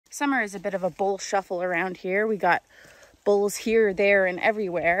Summer is a bit of a bull shuffle around here. We got bulls here, there, and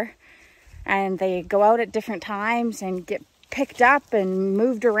everywhere. And they go out at different times and get picked up and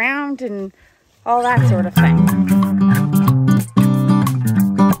moved around and all that sort of thing.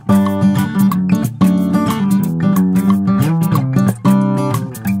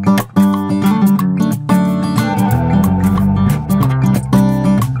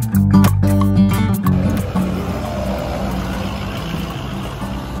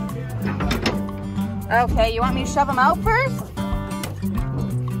 Okay, you want me to shove them out first?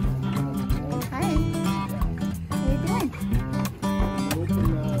 Hi. How you doing?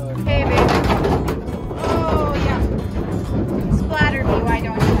 Hey, baby. Oh, yeah. Splatter me, why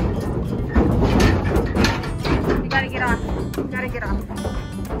don't you? You gotta get off. You gotta get off.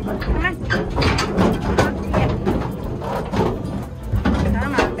 Come on.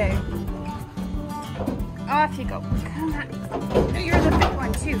 Come on, babe. Off you go. Come on. You're the big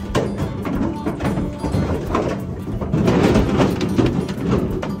one, too.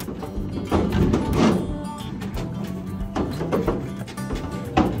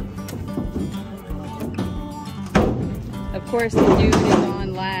 Of course, the dude is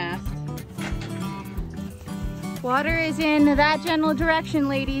on last. Water is in that general direction,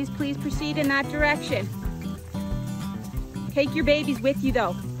 ladies. Please proceed in that direction. Take your babies with you,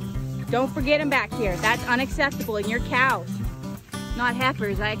 though. Don't forget them back here. That's unacceptable. And you're cows, not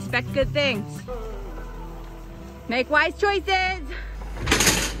heifers. I expect good things. Make wise choices.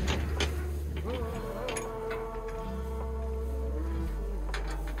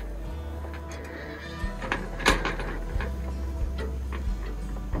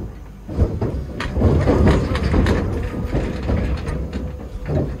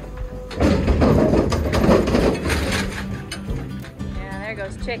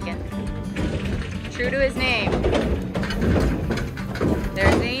 Chicken. True to his name.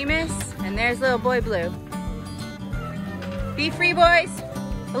 There's Amos and there's little boy Blue. Be free, boys.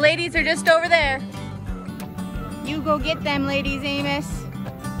 The ladies are just over there. You go get them, ladies, Amos.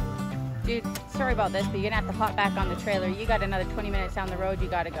 Dude, sorry about this, but you're gonna have to hop back on the trailer. You got another 20 minutes down the road, you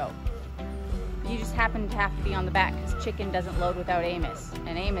gotta go. You just happen to have to be on the back because Chicken doesn't load without Amos.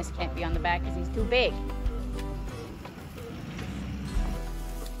 And Amos can't be on the back because he's too big.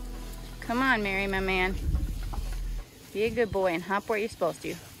 Come on, Mary, my man. Be a good boy and hop where you're supposed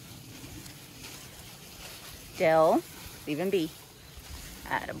to. Dill, leave him be.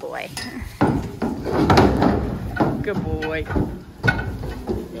 Attaboy. Good boy.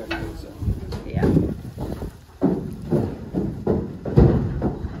 Yeah.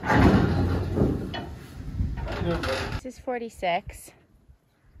 This is 46.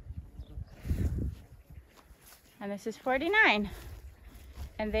 And this is 49.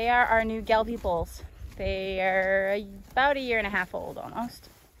 And they are our new Gelbvieh bulls. They are about 1.5 years old almost.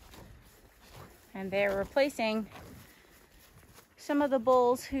 And they're replacing some of the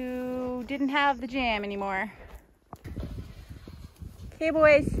bulls who didn't have the jam anymore. Okay,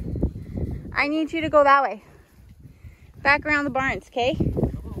 boys, I need you to go that way. Back around the barns, okay?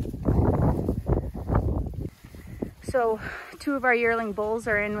 So 2 of our yearling bulls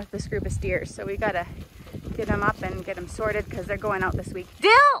are in with this group of steers. So we gotta get them up and get them sorted because they're going out this week.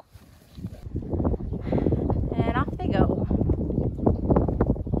 Dill! And off they go.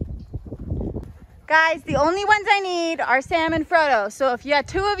 Guys, the only ones I need are Sam and Frodo. So if you had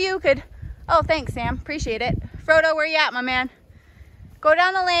 2 of you could... Oh, thanks, Sam. Appreciate it. Frodo, where you at, my man? Go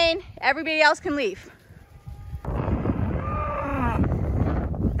down the lane. Everybody else can leave.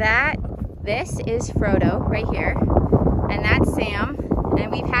 This is Frodo right here. And that's Sam.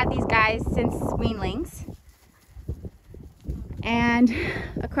 And we've had these guys since weanlings. And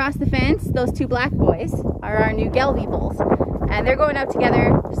across the fence, those 2 black boys are our new Gelbvieh bulls. And they're going out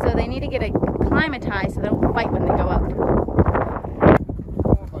together, so they need to get acclimatized so they don't fight when they go out.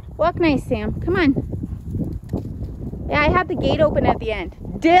 Walk nice, Sam. Come on. Yeah, I have the gate open at the end.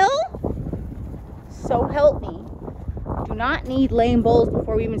 Dill? So help me. Do not need lame bulls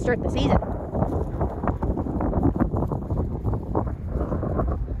before we even start the season.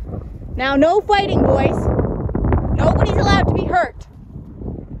 Now, no fighting, boys. Nobody's allowed to be hurt.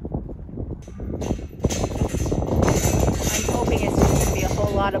 I'm hoping it's just going to be a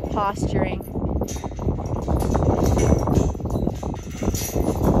whole lot of posturing.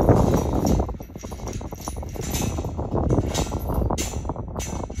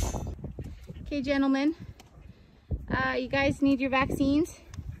 Okay, gentlemen. You guys need your vaccines.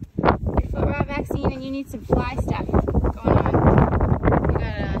 Your foot rot vaccine, and you need some fly stuff going on. You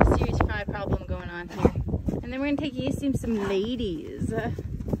got a serious fly problem going on here. And then we're gonna take you to some ladies.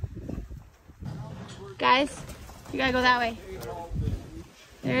 Guys, you gotta go that way.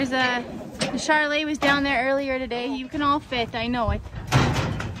 There's Charlotte was down there earlier today. You can all fit, I know it.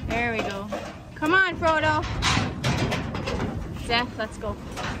 There we go. Come on, Frodo. Zeph, let's go.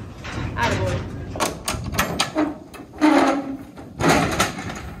 Attaboy.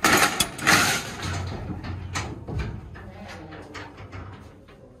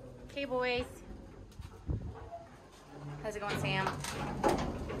 Okay, boys. How's it going, Sam?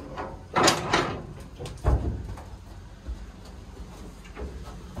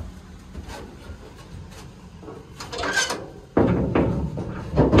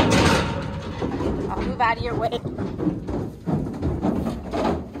 I'll move out of your way.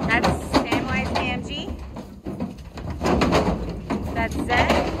 That's Samwise Gamgee. That's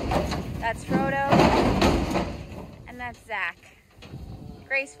Zed. That's Frodo. And that's Zach.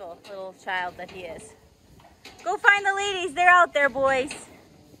 Graceful little child that he is. Go find the ladies. They're out there, boys.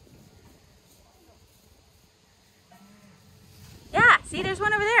 Yeah, see, there's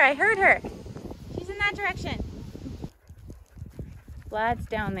one over there. I heard her. She's in that direction. Vlad's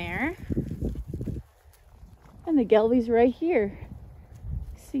down there. And the Gelby's right here,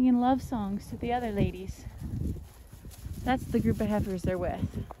 singing love songs to the other ladies. That's the group of heifers they're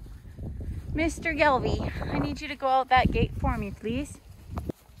with. Mr. Gelby, I need you to go out that gate for me, please.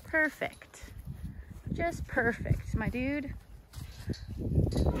 Perfect. Just perfect, my dude.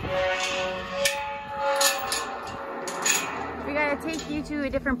 We gotta take you to a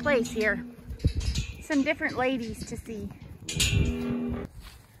different place here. Some different ladies to see.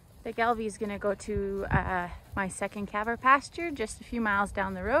 The Gelby's gonna go to my second cattle pasture just a few miles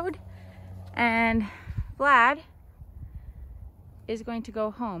down the road. And Vlad is going to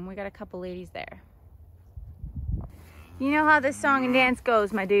go home. We got a couple ladies there. You know how this song and dance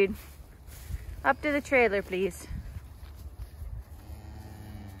goes, my dude. Up to the trailer, please.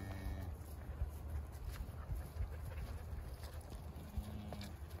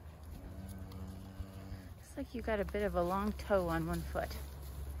 Looks like you got a bit of a long toe on one foot.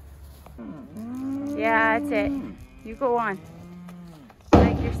 Yeah, that's it. You go on.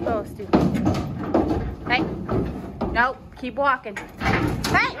 Like you're supposed to. Hey. Nope. Keep walking.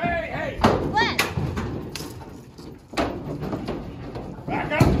 Hey! Hey! What?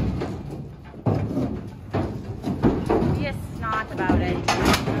 Back up! Be a snot about it.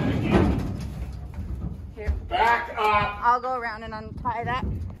 Here. Back up! I'll go around and untie that.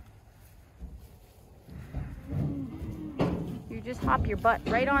 You just hop your butt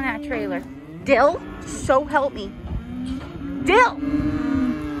right on that trailer. Dill, so help me. Dill!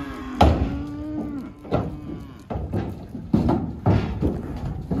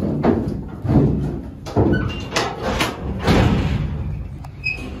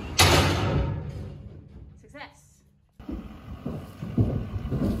 Success.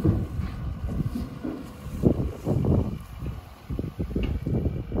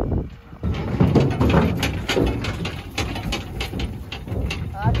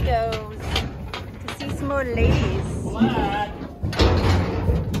 Off goes to see some more ladies.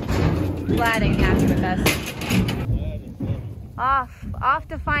 Vlad ain't happy with us. Off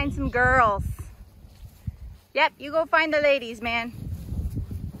to find some girls. Yep, you go find the ladies, man.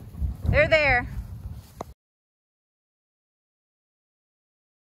 They're there.